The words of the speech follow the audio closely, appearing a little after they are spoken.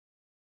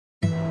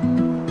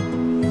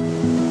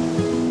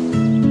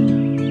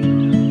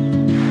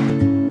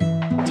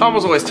Tom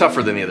was always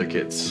tougher than the other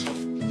kids.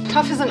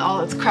 Tough isn't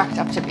all it's cracked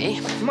up to be.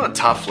 I'm not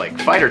tough like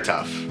fighter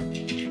tough.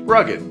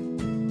 Rugged.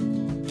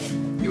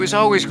 He was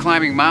always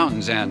climbing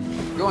mountains and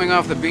going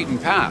off the beaten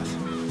path.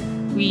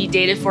 We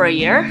dated for a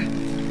year.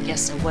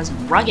 Guess I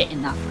wasn't rugged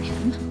enough for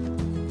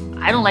him.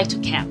 I don't like to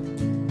camp.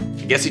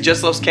 I guess he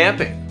just loves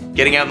camping.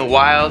 Getting out in the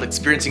wild,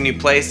 experiencing new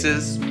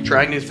places,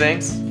 trying new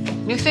things.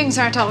 New things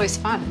aren't always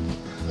fun.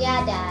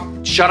 Yeah,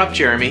 Dad. Shut up,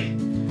 Jeremy.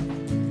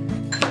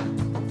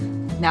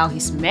 Now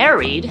he's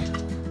married.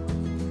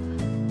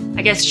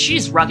 I guess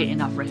she's rugged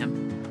enough for him.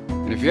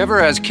 And if he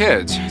ever has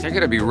kids, they're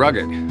gonna be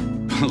rugged.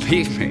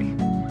 Believe me.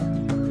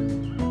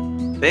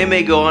 They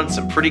may go on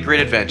some pretty great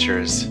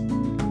adventures.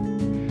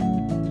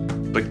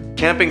 But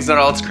camping's not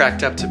all it's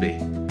cracked up to be.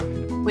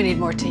 We need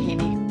more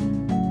tahini.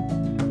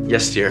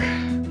 Yes, dear.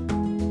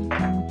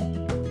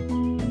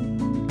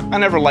 I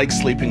never liked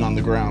sleeping on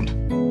the ground.